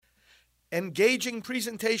engaging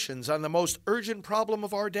presentations on the most urgent problem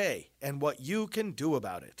of our day and what you can do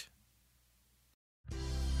about it.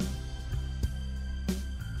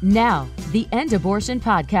 Now, the End Abortion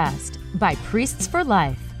Podcast by Priests for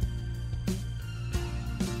Life.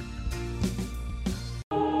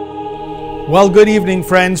 Well, good evening,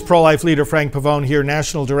 friends. Pro-life leader Frank Pavone here,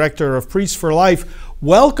 National Director of Priests for Life.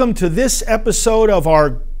 Welcome to this episode of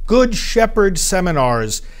our Good Shepherd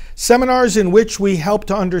Seminars. Seminars in which we help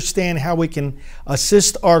to understand how we can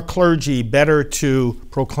assist our clergy better to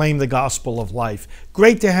proclaim the gospel of life.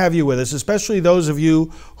 Great to have you with us, especially those of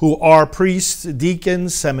you who are priests,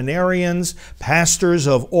 deacons, seminarians, pastors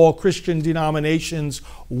of all Christian denominations.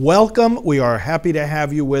 Welcome. We are happy to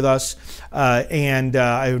have you with us, and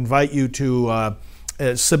I invite you to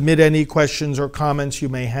submit any questions or comments you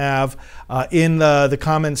may have in the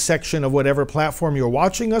comments section of whatever platform you're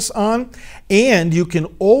watching us on. And you can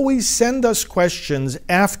always send us questions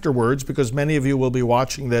afterwards, because many of you will be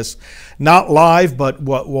watching this not live, but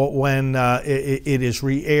when it is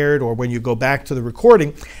re-aired or when you go back to the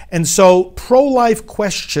recording. And so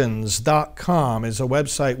prolifequestions.com is a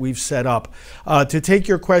website we've set up to take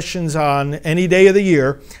your questions on any day of the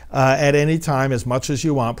year at any time, as much as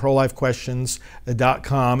you want.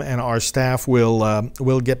 prolifequestions.com, and our staff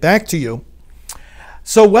will get back to you.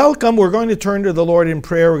 So welcome. We're going to turn to the Lord in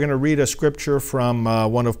prayer. We're going to read a scripture from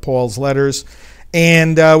one of Paul's letters.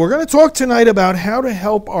 And we're going to talk tonight about how to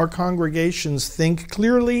help our congregations think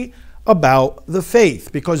clearly about the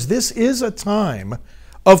faith, because this is a time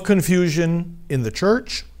of confusion in the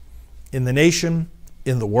church, in the nation,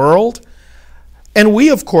 in the world. And we,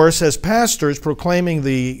 of course, as pastors proclaiming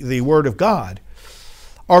the Word of God,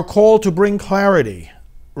 are called to bring clarity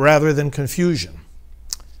rather than confusion.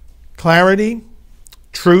 Clarity,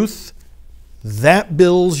 truth, that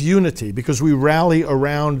builds unity, because we rally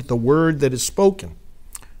around the word that is spoken,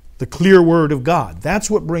 the clear word of God. That's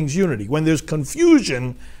what brings unity. When there's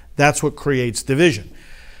confusion, that's what creates division.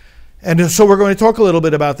 And so we're going to talk a little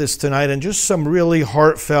bit about this tonight, and just some really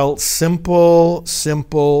heartfelt, simple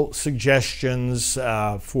suggestions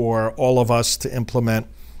for all of us to implement,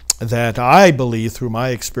 that I believe through my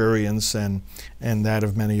experience and that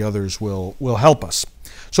of many others will help us.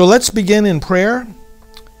 So let's begin in prayer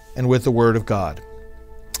and with the Word of God.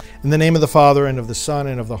 In the name of the Father, and of the Son,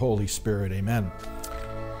 and of the Holy Spirit, amen.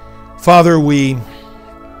 Father, we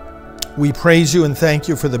praise you and thank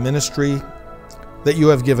you for the ministry that you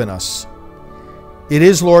have given us. It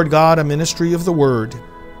is, Lord God, a ministry of the Word,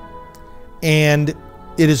 and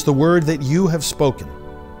it is the Word that you have spoken.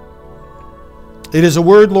 It is a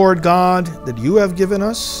word, Lord God, that you have given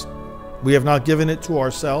us. We have not given it to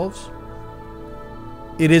ourselves.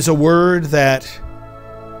 It is a word that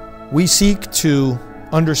we seek to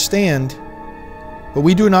understand, but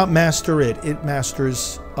we do not master it. It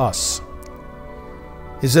masters us.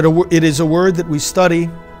 It is a word that we study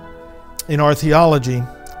in our theology,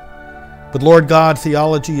 but Lord God,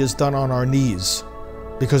 theology is done on our knees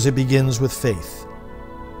because it begins with faith.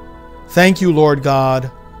 Thank you, Lord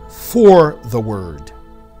God, for the Word.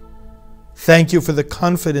 Thank you for the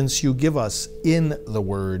confidence you give us in the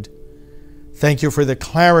Word. Thank you for the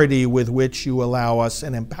clarity with which you allow us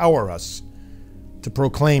and empower us to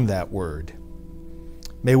proclaim that Word.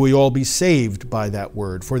 May we all be saved by that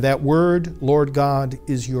Word, for that Word, Lord God,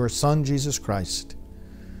 is your Son, Jesus Christ,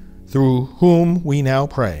 through whom we now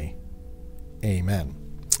pray. Amen.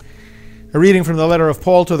 A reading from the letter of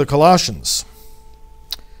Paul to the Colossians.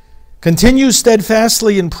 Continue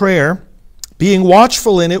steadfastly in prayer, being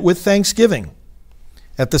watchful in it with thanksgiving.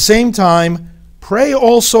 At the same time, pray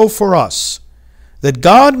also for us, that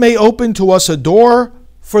God may open to us a door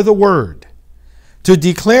for the word, to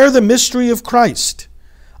declare the mystery of Christ,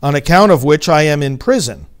 on account of which I am in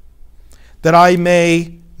prison, that I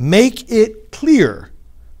may make it clear,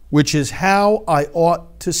 which is how I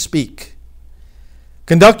ought to speak.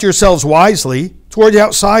 Conduct yourselves wisely toward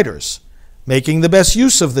outsiders, making the best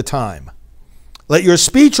use of the time. Let your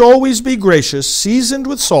speech always be gracious, seasoned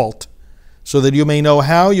with salt, so that you may know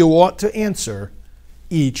how you ought to answer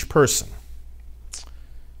each person.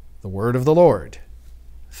 The word of the Lord.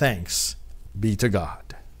 Thanks be to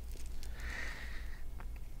God.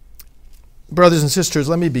 Brothers and sisters,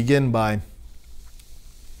 let me begin by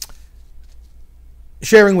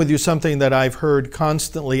sharing with you something that I've heard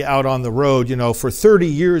constantly out on the road. For 30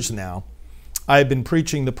 years now, I've been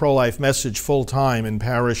preaching the pro-life message full-time in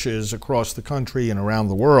parishes across the country and around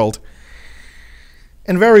the world.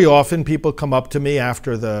 And very often people come up to me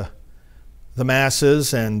after the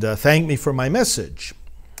masses and thank me for my message.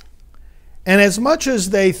 And as much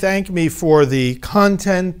as they thank me for the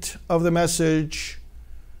content of the message,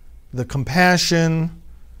 the compassion,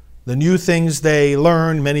 the new things they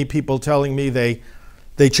learn. Many people telling me they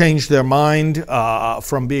changed their mind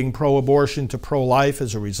from being pro-abortion to pro-life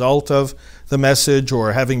as a result of the message,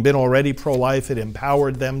 or having been already pro-life, it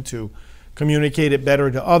empowered them to communicate it better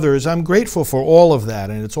to others. I'm grateful for all of that,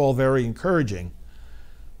 and it's all very encouraging.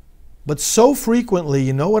 But so frequently,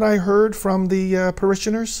 you know what I heard from the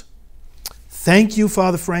parishioners? Thank you,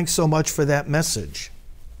 Father Frank, so much for that message.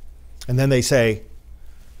 And then they say,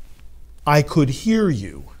 I could hear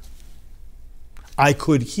you. I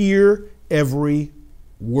could hear every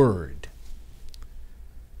word.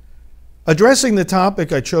 Addressing the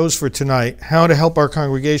topic I chose for tonight, how to help our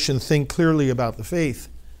congregation think clearly about the faith.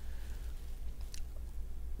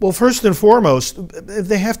 Well, first and foremost,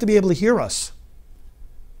 they have to be able to hear us.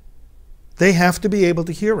 They have to be able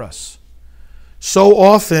to hear us. So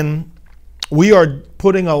often, we are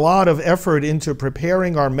putting a lot of effort into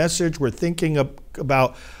preparing our message. We're thinking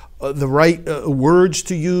about the right words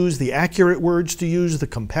to use, the accurate words to use, the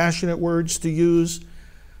compassionate words to use,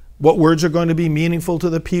 what words are going to be meaningful to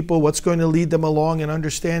the people, what's going to lead them along in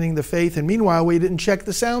understanding the faith. And meanwhile, we didn't check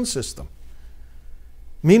the sound system.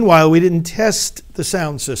 Meanwhile, we didn't test the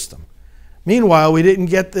sound system. Meanwhile, we didn't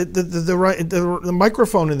get the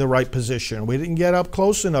microphone in the right position. We didn't get up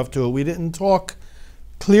close enough to it. We didn't talk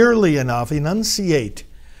clearly enough, enunciate.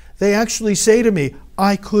 They actually say to me,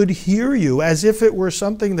 I could hear you, as if it were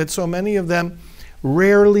something that so many of them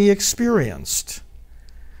rarely experienced.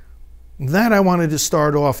 That I wanted to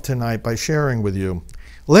start off tonight by sharing with you.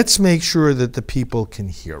 Let's make sure that the people can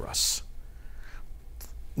hear us.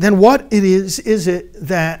 Then what is it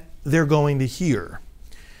that they're going to hear?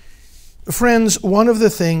 Friends, one of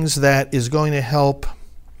the things that is going to help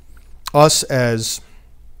us as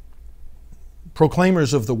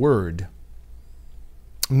proclaimers of the word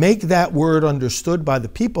make that word understood by the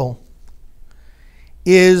people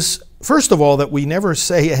is, first of all, that we never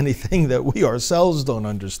say anything that we ourselves don't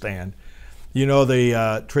understand. You know,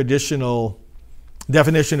 the traditional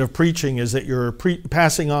definition of preaching is that you're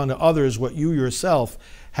passing on to others what you yourself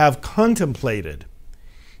have contemplated.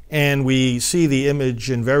 And we see the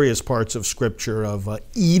image in various parts of Scripture of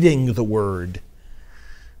eating the word.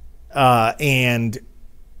 And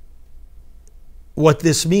what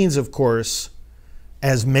this means, of course,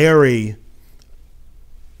 as Mary,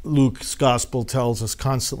 Luke's gospel tells us,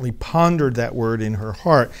 constantly pondered that word in her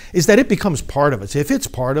heart, is that it becomes part of us. If it's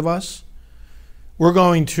part of us, we're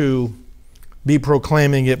going to be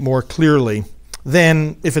proclaiming it more clearly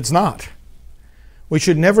than if it's not. We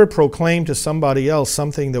should never proclaim to somebody else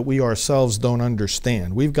something that we ourselves don't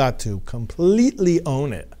understand. We've got to completely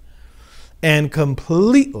own it, and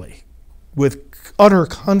completely, with utter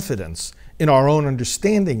confidence in our own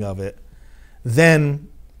understanding of it, then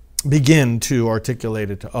begin to articulate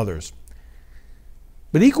it to others.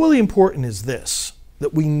 But equally important is this,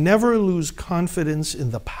 that we never lose confidence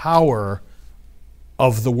in the power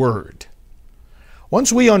of the word.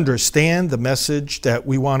 Once we understand the message that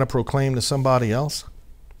we want to proclaim to somebody else,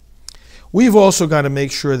 we've also got to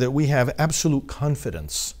make sure that we have absolute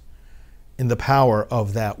confidence in the power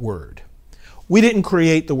of that word. We didn't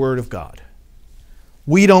create the Word of God.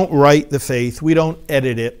 We don't write the faith. We don't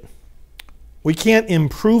edit it. We can't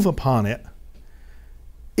improve upon it.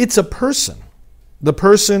 It's a person, the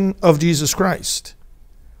person of Jesus Christ.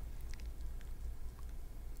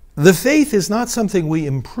 The faith is not something we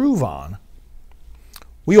improve on.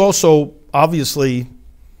 We also obviously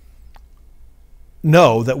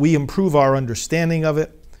know that we improve our understanding of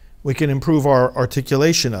it. We can improve our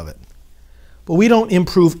articulation of it. But we don't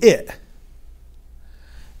improve it.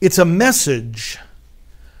 It's a message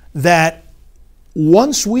that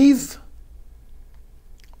once we've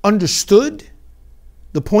understood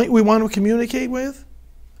the point we want to communicate with,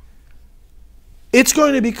 it's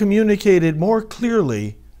going to be communicated more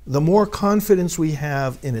clearly the more confidence we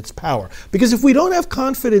have in its power. Because if we don't have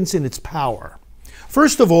confidence in its power,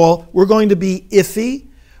 first of all, we're going to be iffy,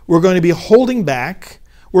 we're going to be holding back,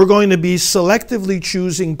 we're going to be selectively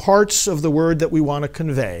choosing parts of the word that we want to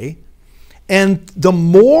convey. And the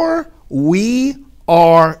more we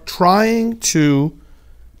are trying to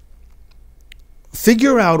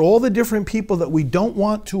figure out all the different people that we don't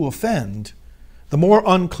want to offend, the more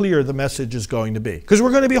unclear the message is going to be. Because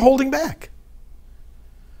we're going to be holding back.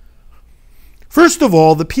 First of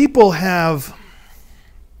all, the people have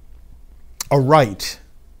a right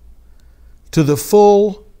to the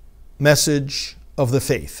full message of the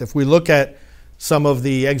faith. If we look at some of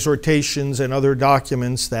the exhortations and other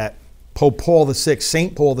documents that Pope Paul VI,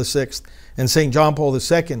 St. Paul VI, and St. John Paul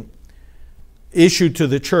II issued to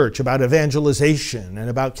the church about evangelization and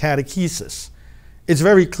about catechesis, It's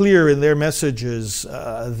very clear in their messages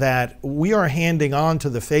that we are handing on to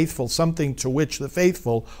the faithful something to which the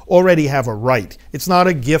faithful already have a right. It's not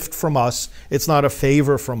a gift from us. It's not a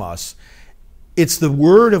favor from us. It's the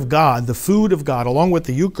Word of God, the food of God, along with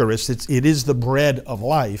the Eucharist. It is the bread of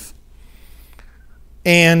life.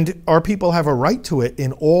 And our people have a right to it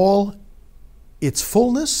in all its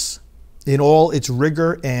fullness, in all its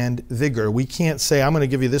rigor and vigor. We can't say, I'm going to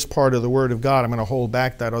give you this part of the Word of God, I'm going to hold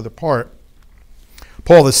back that other part.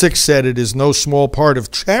 Paul VI said it is no small part of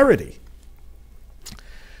charity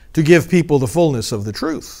to give people the fullness of the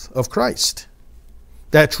truth of Christ.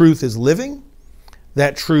 That truth is living.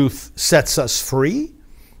 That truth sets us free.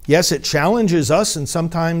 Yes, it challenges us and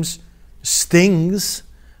sometimes stings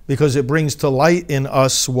because it brings to light in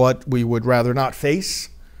us what we would rather not face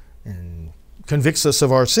and convicts us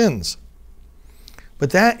of our sins. But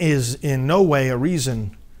that is in no way a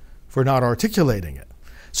reason for not articulating it.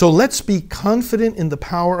 So let's be confident in the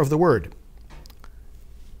power of the Word.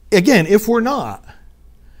 Again, if we're not,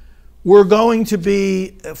 we're going to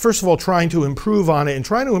be, first of all, trying to improve on it. And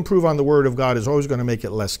trying to improve on the Word of God is always going to make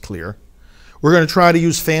it less clear. We're going to try to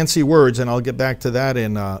use fancy words, and I'll get back to that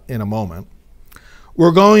in a moment.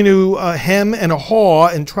 We're going to hem and haw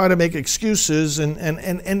and try to make excuses,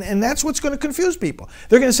 and that's what's going to confuse people.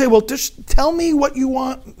 They're going to say, well, just tell me what you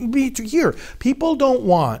want me to hear. People don't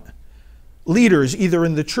want leaders, either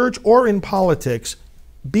in the church or in politics,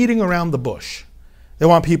 beating around the bush. They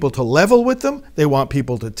want people to level with them. They want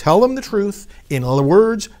people to tell them the truth in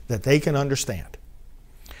words that they can understand.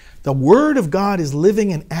 The Word of God is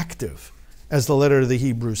living and active, as the letter to the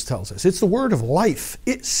Hebrews tells us. It's the word of life.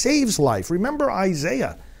 It saves life. Remember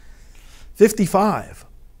Isaiah 55.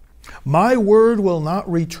 My word will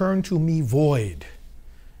not return to me void.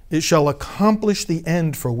 It shall accomplish the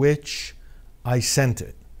end for which I sent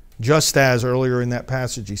it. Just as earlier in that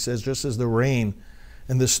passage he says, just as the rain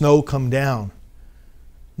and the snow come down,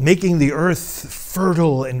 making the earth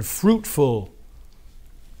fertile and fruitful,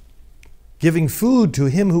 giving food to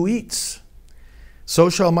him who eats, so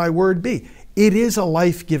shall my word be. It is a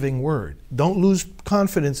life-giving word. Don't lose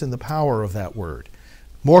confidence in the power of that word.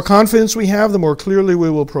 The more confidence we have, the more clearly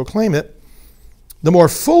we will proclaim it, the more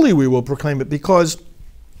fully we will proclaim it, because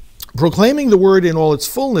proclaiming the word in all its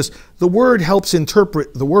fullness, the word helps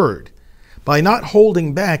interpret the word. By not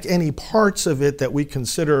holding back any parts of it that we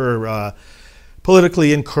consider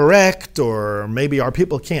politically incorrect, or maybe our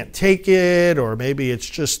people can't take it, or maybe it's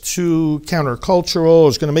just too countercultural, or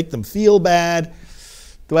it's going to make them feel bad.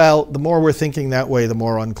 Well, the more we're thinking that way, the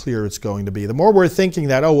more unclear it's going to be. The more we're thinking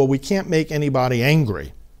that, oh, well, we can't make anybody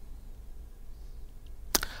angry.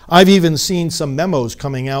 I've even seen some memos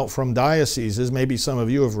coming out from dioceses, maybe some of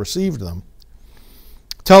you have received them,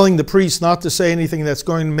 telling the priests not to say anything that's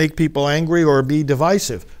going to make people angry or be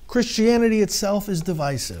divisive. Christianity itself is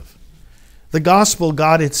divisive. The gospel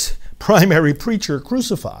got its primary preacher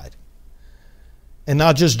crucified, and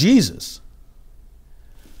not just Jesus.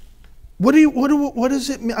 What does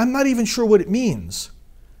it mean? I'm not even sure what it means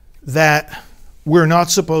that we're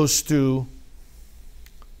not supposed to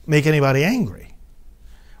make anybody angry.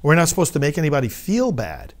 We're not supposed to make anybody feel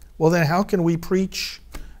bad. Well, then how can we preach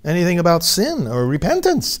anything about sin or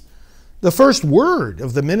repentance? The first word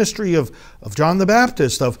of the ministry of John the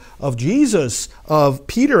Baptist, of Jesus, of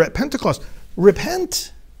Peter at Pentecost,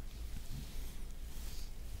 repent.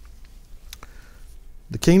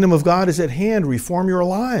 The kingdom of God is at hand. Reform your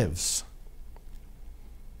lives.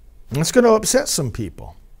 That's going to upset some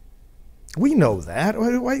people. We know that.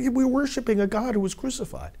 We're worshiping a God who was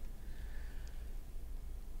crucified.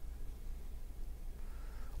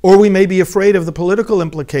 Or we may be afraid of the political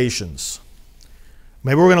implications.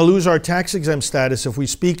 Maybe we're going to lose our tax-exempt status if we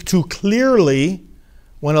speak too clearly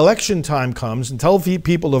when election time comes and tell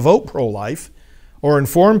people to vote pro-life, or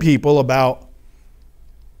inform people about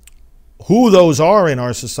who those are in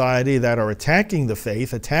our society that are attacking the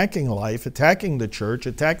faith, attacking life, attacking the church,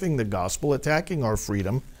 attacking the gospel, attacking our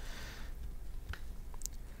freedom.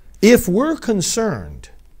 If we're concerned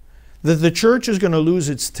that the church is going to lose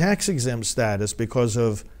its tax-exempt status because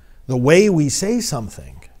of the way we say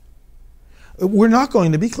something, we're not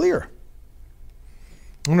going to be clear.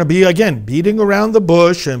 We're going to be, again, beating around the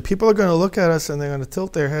bush, and people are going to look at us and they're going to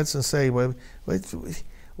tilt their heads and say, what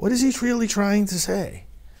is he really trying to say?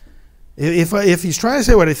 If he's trying to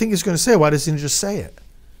say what I think he's going to say, why doesn't he just say it?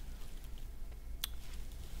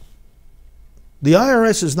 The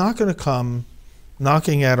IRS is not going to come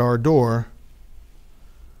knocking at our door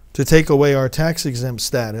to take away our tax-exempt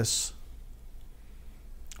status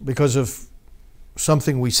because of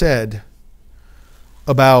something we said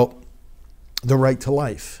about the right to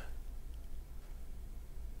life.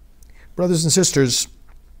 Brothers and sisters,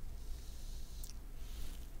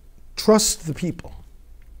 trust the people.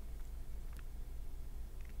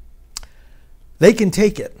 They can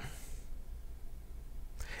take it.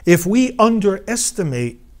 If we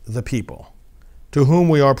underestimate the people to whom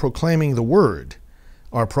we are proclaiming the word,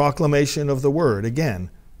 our proclamation of the word,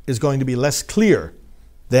 again, is going to be less clear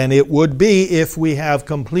than it would be if we have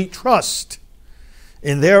complete trust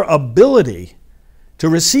in their ability to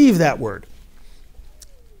receive that word.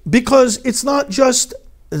 Because it's not just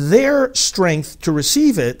their strength to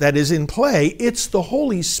receive it that is in play, it's the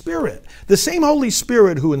Holy Spirit. The same Holy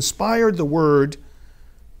Spirit who inspired the word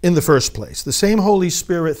in the first place. The same Holy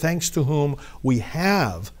Spirit, thanks to whom we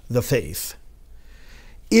have the faith,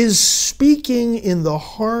 is speaking in the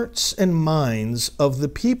hearts and minds of the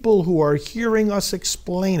people who are hearing us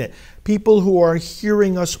explain it, people who are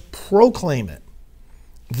hearing us proclaim it.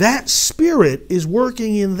 That Spirit is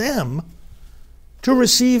working in them to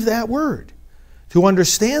receive that word, to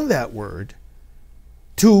understand that word,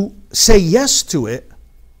 to say yes to it,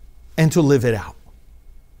 and to live it out.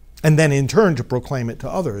 And then in turn to proclaim it to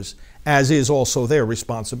others, as is also their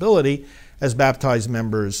responsibility as baptized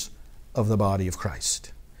members of the body of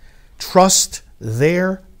Christ. Trust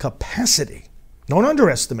their capacity. Don't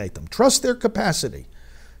underestimate them. Trust their capacity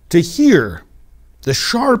to hear the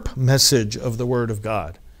sharp message of the Word of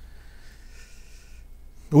God.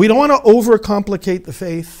 We don't want to overcomplicate the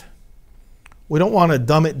faith. We don't want to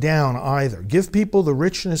dumb it down either. Give people the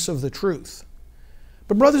richness of the truth.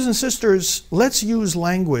 But brothers and sisters, let's use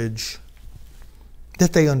language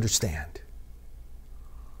that they understand.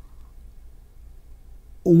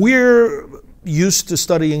 We're used to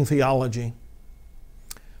studying theology,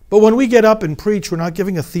 but when we get up and preach, we're not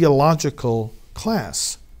giving a theological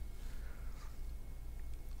class.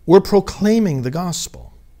 We're proclaiming the gospel.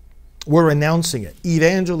 We're announcing it.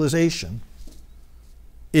 Evangelization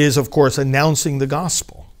is, of course, announcing the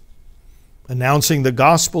gospel. Announcing the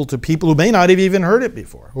gospel to people who may not have even heard it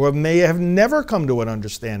before, who may have never come to an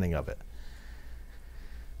understanding of it.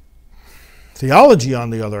 Theology, on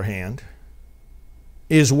the other hand,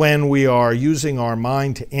 is when we are using our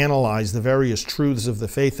mind to analyze the various truths of the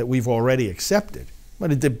faith that we've already accepted.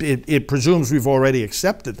 But it presumes we've already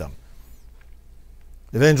accepted them.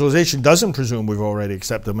 Evangelization doesn't presume we've already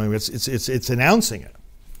accepted them. I mean, it's announcing it.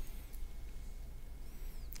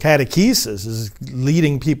 Catechesis is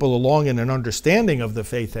leading people along in an understanding of the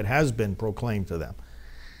faith that has been proclaimed to them.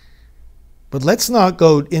 But let's not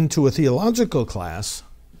go into a theological class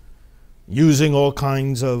using all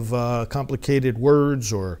kinds of complicated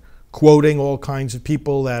words or quoting all kinds of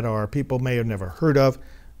people that our people may have never heard of,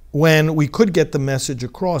 when we could get the message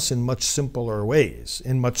across in much simpler ways,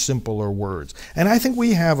 in much simpler words. And I think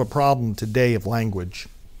we have a problem today of language.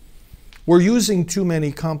 We're using too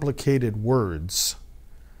many complicated words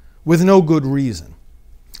with no good reason.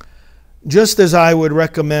 Just as I would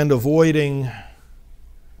recommend avoiding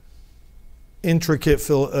intricate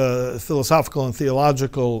philosophical and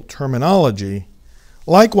theological terminology,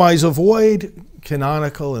 likewise avoid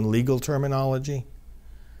canonical and legal terminology.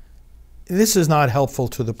 This is not helpful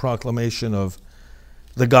to the proclamation of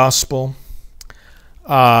the gospel.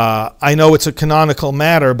 I know it's a canonical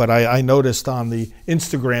matter, but I noticed on the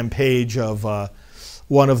Instagram page of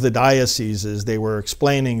one of the dioceses, they were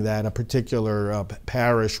explaining that a particular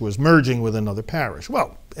parish was merging with another parish.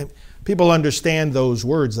 Well, people understand those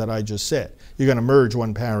words that I just said. You're going to merge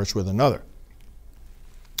one parish with another.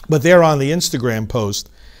 But there on the Instagram post,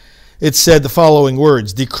 it said the following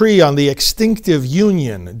words: decree on the extinctive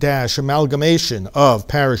union -- amalgamation of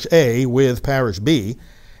parish A with parish B,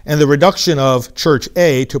 and the reduction of church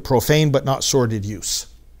A to profane but not sordid use.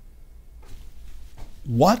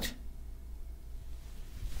 What?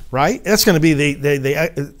 Right? That's going to be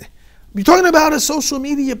you're talking about a social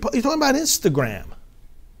media, you're talking about Instagram.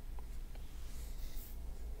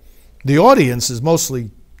 The audience is mostly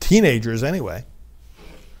teenagers anyway.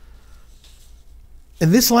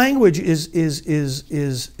 And this language is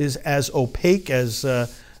as opaque as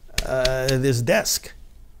this desk.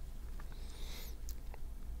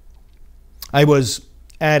 I was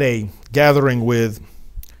at a gathering with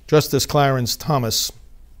Justice Clarence Thomas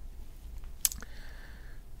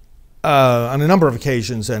on a number of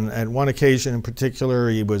occasions, and at one occasion in particular,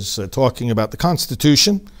 he was talking about the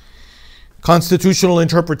Constitution, constitutional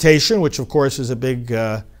interpretation, which of course is a big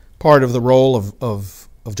part of the role of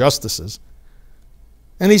justices.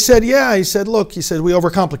 And he said, look, we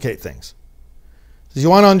overcomplicate things. He says, you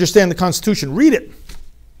want to understand the Constitution, read it.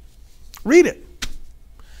 Read it.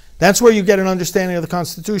 That's where you get an understanding of the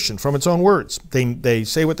Constitution from its own words. They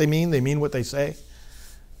say what they mean what they say.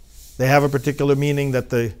 They have a particular meaning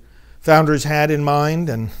that the founders had in mind,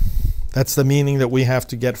 and That's the meaning that we have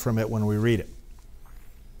to get from it when we read it.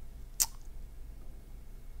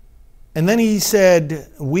 And then he said,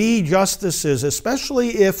 we justices, especially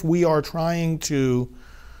if we are trying to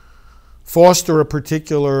foster a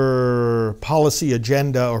particular policy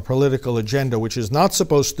agenda or political agenda, which is not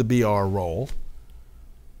supposed to be our role.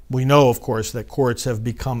 We know, of course, that courts have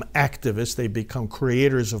become activists. They become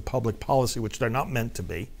creators of public policy, which they're not meant to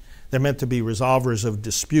be. They're meant to be resolvers of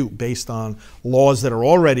dispute based on laws that are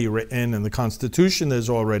already written and the Constitution that is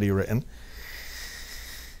already written.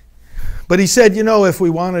 But he said, if we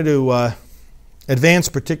wanted to advance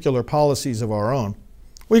particular policies of our own,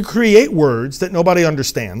 we create words that nobody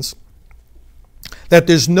understands, that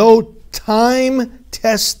there's no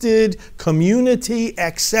time-tested,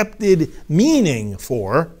 community-accepted meaning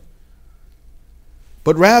for,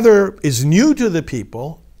 but rather is new to the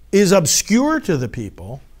people, is obscure to the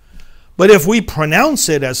people. But if we pronounce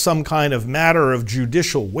it as some kind of matter of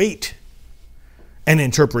judicial weight and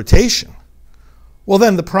interpretation, well,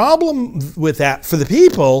 then the problem with that for the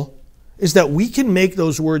people is that we can make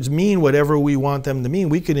those words mean whatever we want them to mean.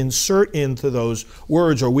 We can insert into those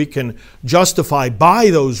words, or we can justify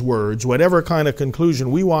by those words whatever kind of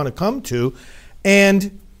conclusion we want to come to,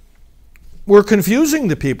 and we're confusing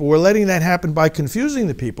the people. We're letting that happen by confusing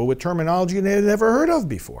the people with terminology they had never heard of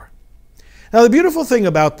before. Now, the beautiful thing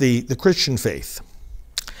about the Christian faith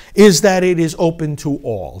is that it is open to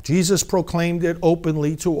all. Jesus proclaimed it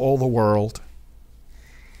openly to all the world.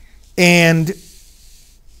 And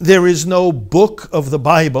there is no book of the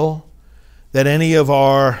Bible that any of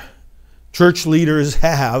our church leaders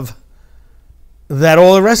have that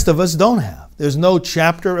all the rest of us don't have. There's no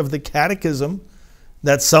chapter of the catechism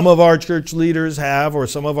that some of our church leaders have or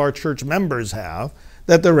some of our church members have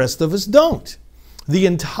that the rest of us don't. The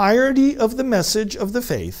entirety of the message of the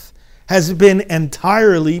faith has been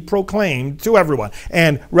entirely proclaimed to everyone.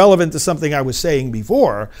 And relevant to something I was saying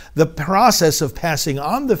before, the process of passing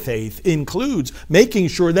on the faith includes making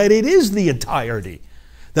sure that it is the entirety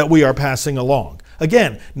that we are passing along.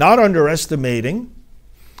 Again, not underestimating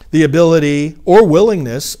the ability or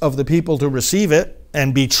willingness of the people to receive it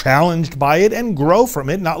and be challenged by it and grow from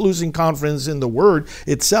it, not losing confidence in the word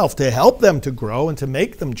itself to help them to grow and to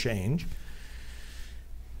make them change.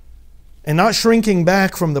 And not shrinking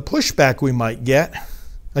back from the pushback we might get.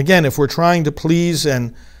 Again, if we're trying to please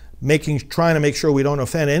and trying to make sure we don't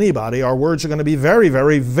offend anybody, our words are going to be very,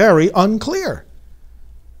 very, very unclear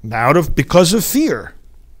because of fear.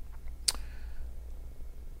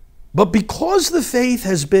 But because the faith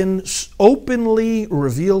has been openly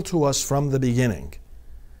revealed to us from the beginning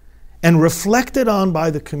and reflected on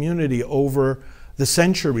by the community over the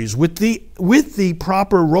centuries with the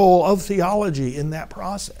proper role of theology in that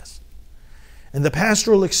process, and the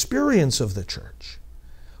pastoral experience of the church,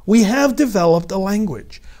 we have developed a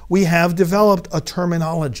language. We have developed a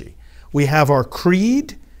terminology. We have our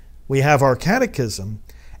creed, we have our catechism,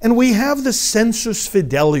 and we have the sensus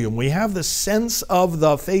fidelium. We have the sense of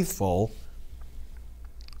the faithful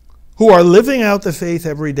who are living out the faith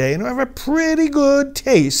every day and who have a pretty good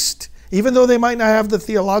taste, even though they might not have the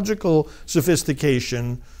theological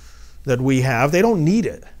sophistication that we have. They don't need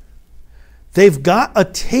it. They've got a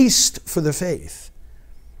taste for the faith.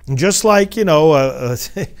 And just like,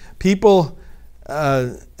 people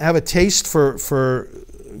have a taste for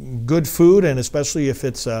good food, and especially if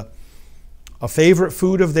it's a favorite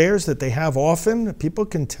food of theirs that they have often, people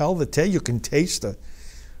can tell the taste. You can taste a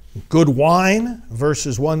good wine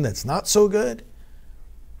versus one that's not so good.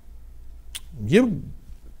 You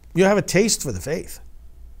have a taste for the faith.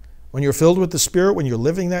 When you're filled with the Spirit, when you're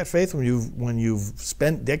living that faith, when you've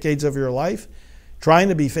spent decades of your life trying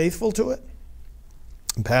to be faithful to it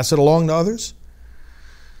and pass it along to others.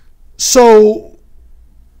 So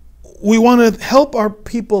we want to help our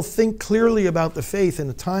people think clearly about the faith in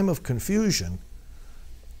a time of confusion.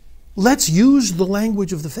 Let's use the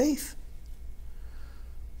language of the faith.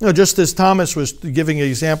 Just as Thomas was giving an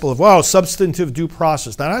example of, substantive due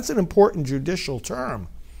process. Now that's an important judicial term.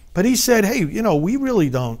 But he said, hey, we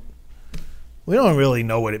don't really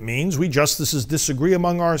know what it means. We justices disagree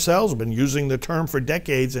among ourselves. We've been using the term for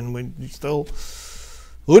decades and we still,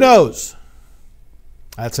 who knows?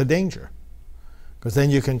 That's a danger. Because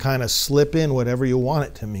then you can kind of slip in whatever you want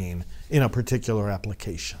it to mean in a particular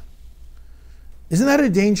application. Isn't that a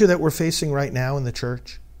danger that we're facing right now in the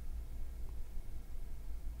church?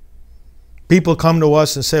 People come to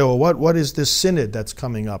us and say, well, what is this synod that's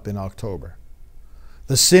coming up in October?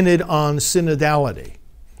 The synod on synodality.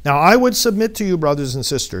 Now, I would submit to you, brothers and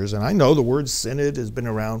sisters, and I know the word synod has been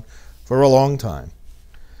around for a long time,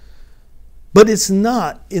 but it's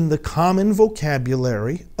not in the common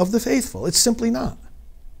vocabulary of the faithful. It's simply not.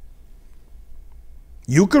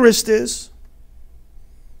 Eucharist is.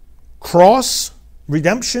 Cross,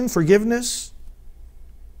 redemption, forgiveness,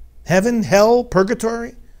 heaven, hell,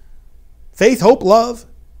 purgatory, faith, hope, love.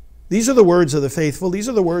 These are the words of the faithful. These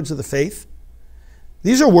are the words of the faith.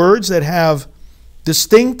 These are words that have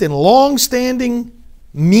distinct and long-standing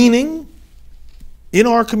meaning in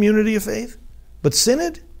our community of faith. But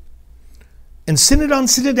synod and synod on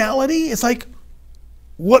synodality, it's like,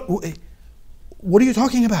 what are you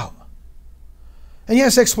talking about? And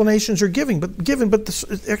yes, explanations are given, but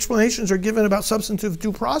the explanations are given about substantive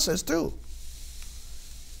due process too.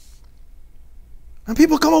 And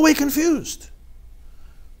people come away confused.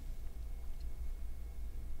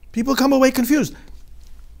 People come away confused.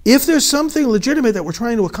 If there's something legitimate that we're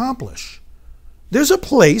trying to accomplish, there's a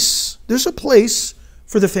place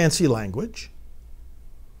for the fancy language.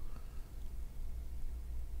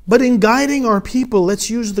 But in guiding our people, let's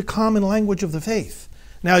use the common language of the faith.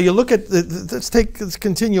 Now you look at, let's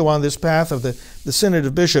continue on this path of the Synod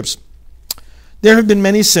of Bishops. There have been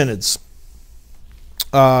many synods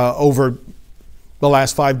over the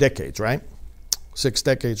last 5 decades, right? 6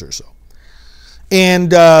 decades or so.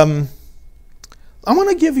 And I want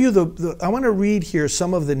to give you I want to read here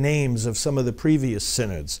some of the names of some of the previous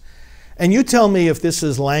synods. And you tell me if this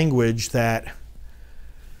is language that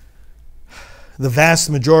the vast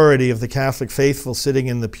majority of the Catholic faithful sitting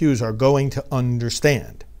in the pews are going to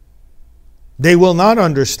understand. They will not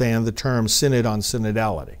understand the term synod on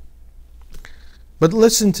synodality. But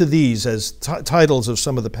listen to these as titles of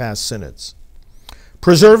some of the past synods.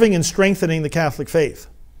 Preserving and strengthening the Catholic faith.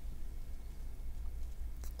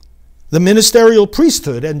 The ministerial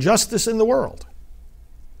priesthood and justice in the world.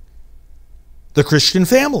 The Christian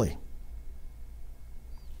family.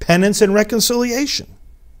 Penance and reconciliation.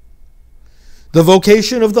 The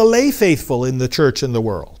vocation of the lay faithful in the church and the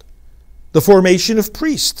world. The formation of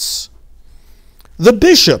priests. The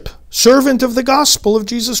bishop, servant of the gospel of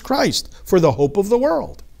Jesus Christ, for the hope of the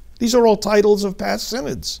world. These are all titles of past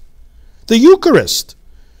synods. The Eucharist,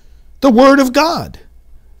 the Word of God,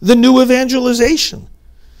 the new evangelization,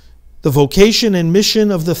 the vocation and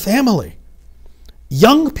mission of the family,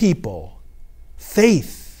 young people,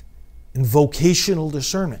 faith, and vocational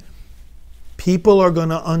discernment. People are going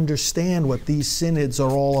to understand what these synods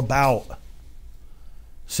are all about.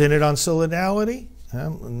 Synod on synodality?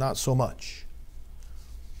 Not so much.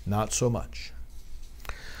 Not so much.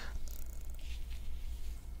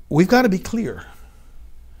 We've got to be clear.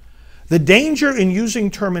 The danger in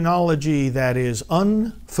using terminology that is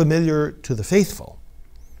unfamiliar to the faithful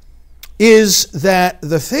is that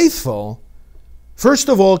the faithful, first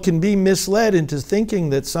of all, can be misled into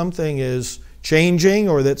thinking that something is changing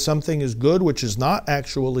or that something is good, which is not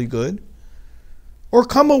actually good, or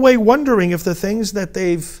come away wondering if the things that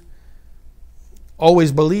they've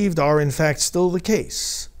always believed are in fact still the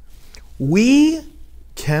case. We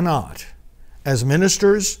cannot, as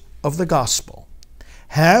ministers of the gospel,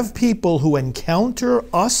 have people who encounter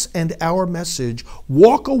us and our message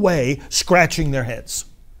walk away scratching their heads.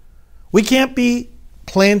 We can't be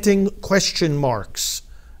planting question marks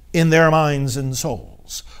in their minds and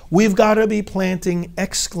souls. We've got to be planting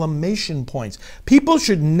exclamation points. People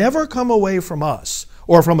should never come away from us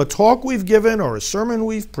or from a talk we've given or a sermon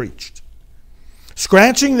we've preached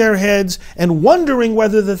scratching their heads and wondering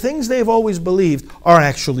whether the things they've always believed are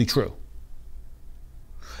actually true.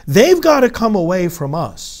 They've got to come away from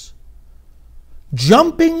us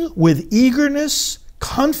jumping with eagerness,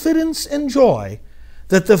 confidence, and joy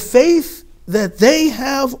that the faith that they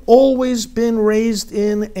have always been raised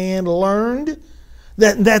in and learned,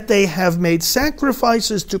 that they have made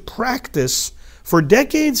sacrifices to practice for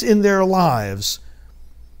decades in their lives,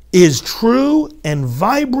 is true and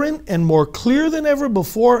vibrant and more clear than ever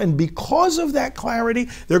before. And because of that clarity,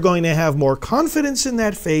 they're going to have more confidence in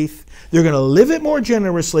that faith. They're going to live it more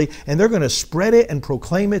generously, and they're going to spread it and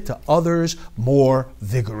proclaim it to others more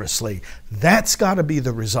vigorously. That's got to be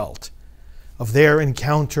the result of their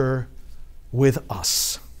encounter with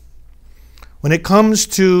us. When it comes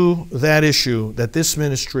to that issue that this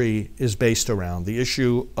ministry is based around, the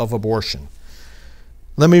issue of abortion,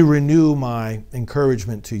 let me renew my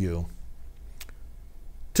encouragement to you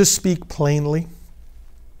to speak plainly,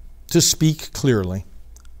 to speak clearly.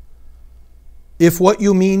 If what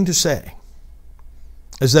you mean to say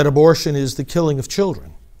is that abortion is the killing of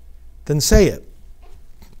children, then say it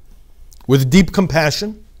with deep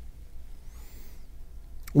compassion,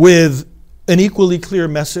 with an equally clear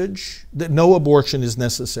message that no abortion is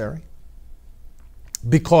necessary,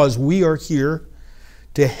 because we are here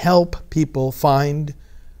to help people find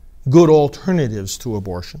good alternatives to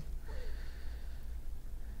abortion.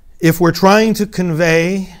 If we're trying to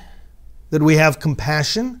convey that we have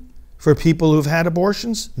compassion for people who've had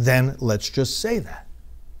abortions, then let's just say that.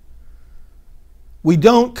 We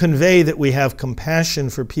don't convey that we have compassion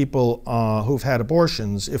for people who've had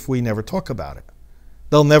abortions if we never talk about it.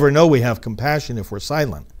 They'll never know we have compassion if we're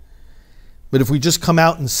silent. But if we just come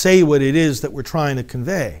out and say what it is that we're trying to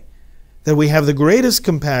convey, that we have the greatest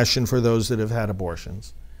compassion for those that have had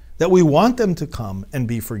abortions, that we want them to come and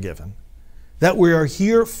be forgiven, that we are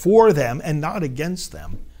here for them and not against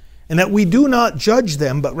them, and that we do not judge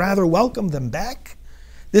them but rather welcome them back,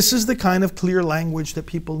 this is the kind of clear language that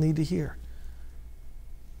people need to hear.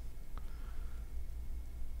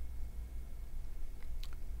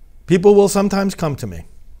 People will sometimes come to me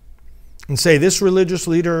and say, this religious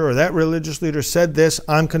leader or that religious leader said this,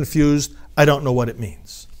 I'm confused, I don't know what it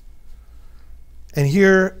means. And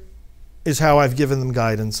here is how I've given them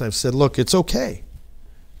guidance. I've said, look, it's okay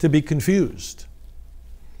to be confused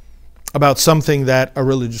about something that a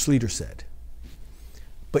religious leader said.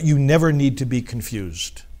 But you never need to be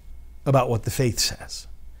confused about what the faith says.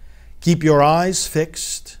 Keep your eyes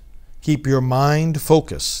fixed, keep your mind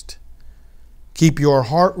focused, keep your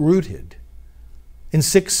heart rooted in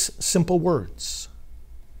 6 simple words.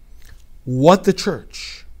 What the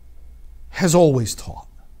church has always taught.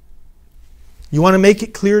 You want to make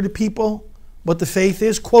it clear to people what the faith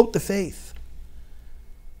is? Quote the faith.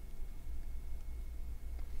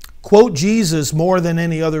 Quote Jesus more than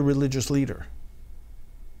any other religious leader.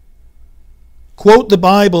 Quote the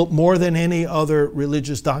Bible more than any other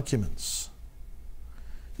religious documents.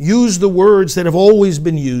 Use the words that have always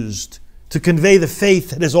been used to convey the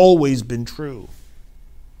faith that has always been true.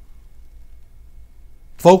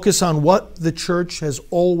 Focus on what the church has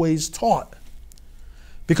always taught.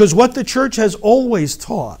 Because what the church has always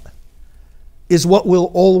taught is what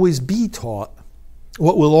will always be taught,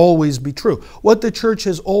 what will always be true. What the church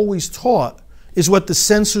has always taught is what the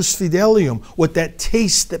sensus fidelium, what that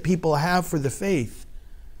taste that people have for the faith,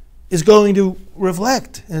 is going to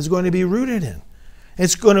reflect and is going to be rooted in.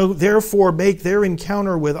 It's going to therefore make their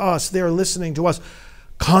encounter with us, their listening to us,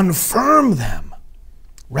 confirm them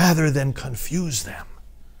rather than confuse them.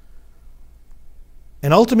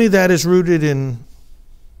 And ultimately that is rooted in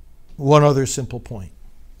one other simple point.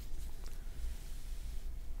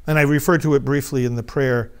 And I referred to it briefly in the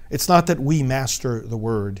prayer. It's not that we master the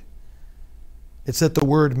word. It's that the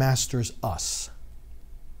word masters us.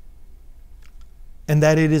 And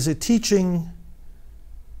that it is a teaching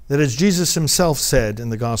that, as Jesus himself said in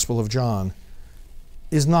the Gospel of John,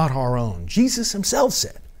 is not our own. Jesus himself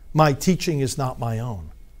said, my teaching is not my own.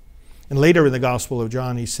 And later in the Gospel of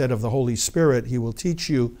John, he said of the Holy Spirit, he will teach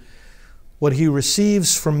you what he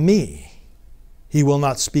receives from me. He will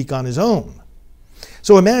not speak on his own.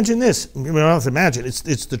 So imagine this. You don't have to imagine.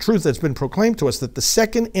 It's the truth that's been proclaimed to us that the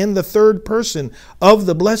second and the third person of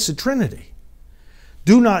the Blessed Trinity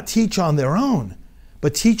do not teach on their own,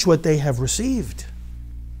 but teach what they have received.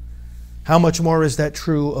 How much more is that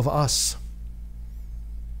true of us?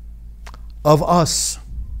 Of us,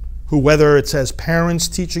 who, whether it's as parents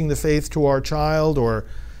teaching the faith to our child or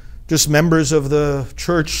just members of the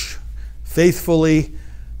church faithfully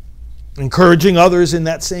encouraging others in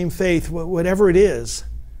that same faith, whatever it is,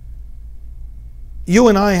 you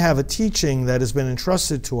and I have a teaching that has been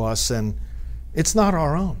entrusted to us, and it's not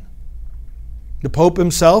our own. The Pope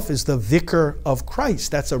himself is the vicar of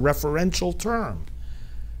Christ. That's a referential term.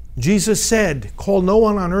 Jesus said, call no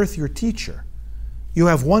one on earth your teacher. You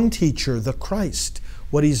have one teacher, the Christ.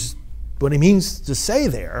 What he means to say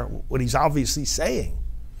there, what he's obviously saying,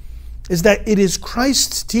 is that it is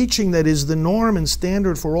Christ's teaching that is the norm and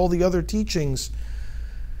standard for all the other teachings,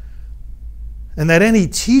 and that any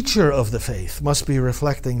teacher of the faith must be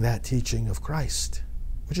reflecting that teaching of Christ,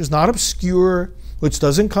 which is not obscure, which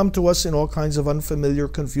doesn't come to us in all kinds of unfamiliar,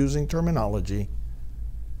 confusing terminology,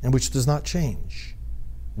 and which does not change.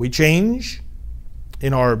 We change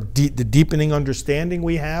in the deepening understanding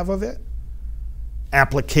we have of it,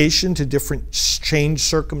 application to different changed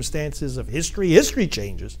circumstances of history. History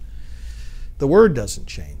changes. The word doesn't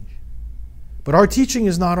change. But our teaching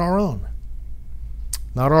is not our own.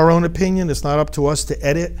 Not our own opinion. It's not up to us to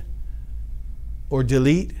edit or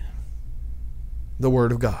delete the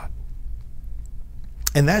Word of God.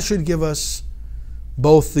 And that should give us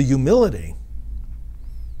both the humility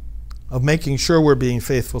of making sure we're being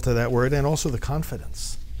faithful to that Word, and also the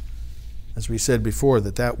confidence, as we said before,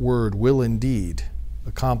 that that Word will indeed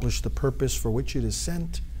accomplish the purpose for which it is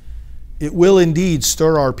sent. It will indeed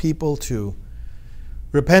stir our people to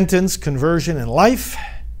repentance, conversion, and life.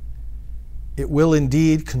 It will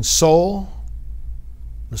indeed console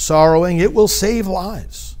the sorrowing. It will save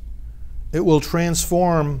lives. It will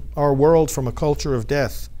transform our world from a culture of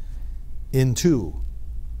death into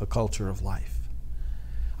a culture of life.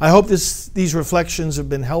 I hope these reflections have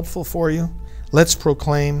been helpful for you. Let's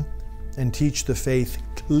proclaim and teach the faith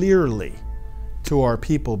clearly to our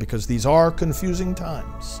people, because these are confusing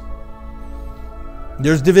times.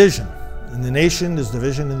 There's division in the nation, there's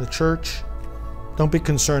division in the church. Don't be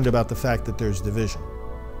concerned about the fact that there's division.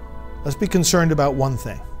 Let's be concerned about one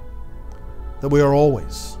thing, that we are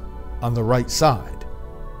always on the right side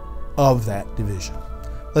of that division.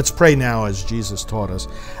 Let's pray now as Jesus taught us.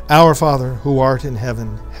 Our Father, who art in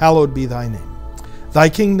heaven, hallowed be thy name. Thy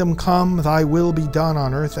kingdom come, thy will be done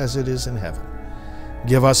on earth as it is in heaven.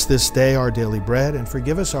 Give us this day our daily bread, and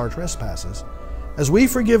forgive us our trespasses, as we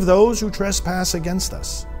forgive those who trespass against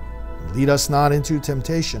us. And lead us not into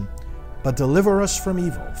temptation, but deliver us from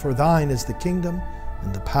evil. For thine is the kingdom,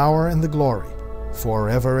 and the power, and the glory,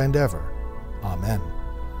 forever and ever. Amen.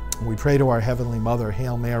 And we pray to our Heavenly Mother,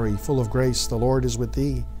 Hail Mary, full of grace, the Lord is with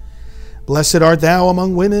thee. Blessed art thou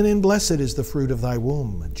among women, and blessed is the fruit of thy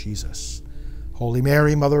womb, Jesus. Holy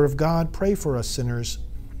Mary, Mother of God, pray for us sinners,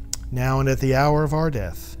 now and at the hour of our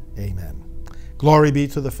death. Amen. Glory be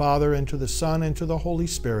to the Father, and to the Son, and to the Holy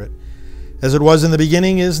Spirit, as it was in the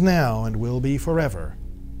beginning, is now, and will be forever.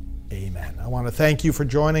 Amen. I want to thank you for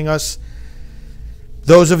joining us.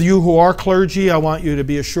 Those of you who are clergy, I want you to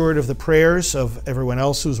be assured of the prayers of everyone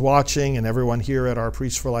else who's watching and everyone here at our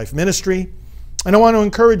Priests for Life ministry. And I want to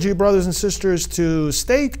encourage you, brothers and sisters, to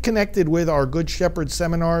stay connected with our Good Shepherd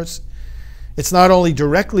seminars. It's not only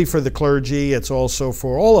directly for the clergy, it's also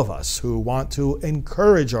for all of us who want to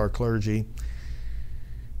encourage our clergy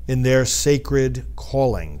in their sacred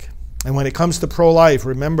calling. And when it comes to pro-life,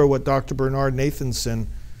 remember what Dr. Bernard Nathanson,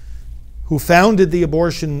 who founded the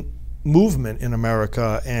abortion movement in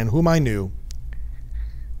America and whom I knew,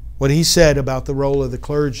 what he said about the role of the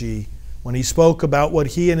clergy when he spoke about what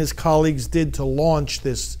he and his colleagues did to launch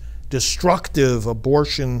this destructive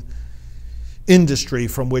abortion industry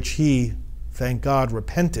from which he, thank God,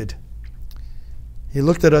 repented. He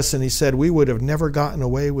looked at us and he said, we would have never gotten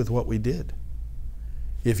away with what we did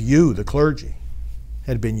if you, the clergy,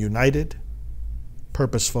 had been united,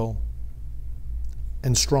 purposeful,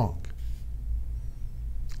 and strong.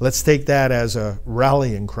 Let's take that as a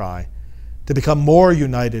rallying cry to become more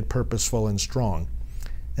united, purposeful, and strong.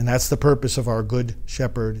 And that's the purpose of our Good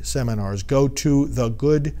Shepherd seminars. Go to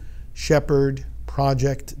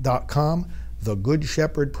thegoodshepherdproject.com,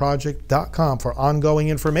 thegoodshepherdproject.com for ongoing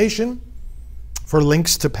information, for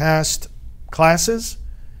links to past classes,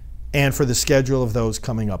 and for the schedule of those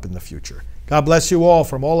coming up in the future. God bless you all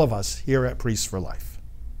from all of us here at Priests for Life.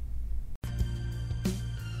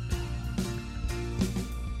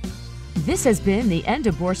 This has been the End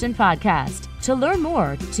Abortion Podcast. To learn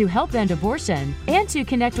more, to help end abortion, and to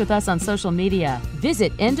connect with us on social media,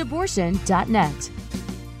 visit endabortion.net.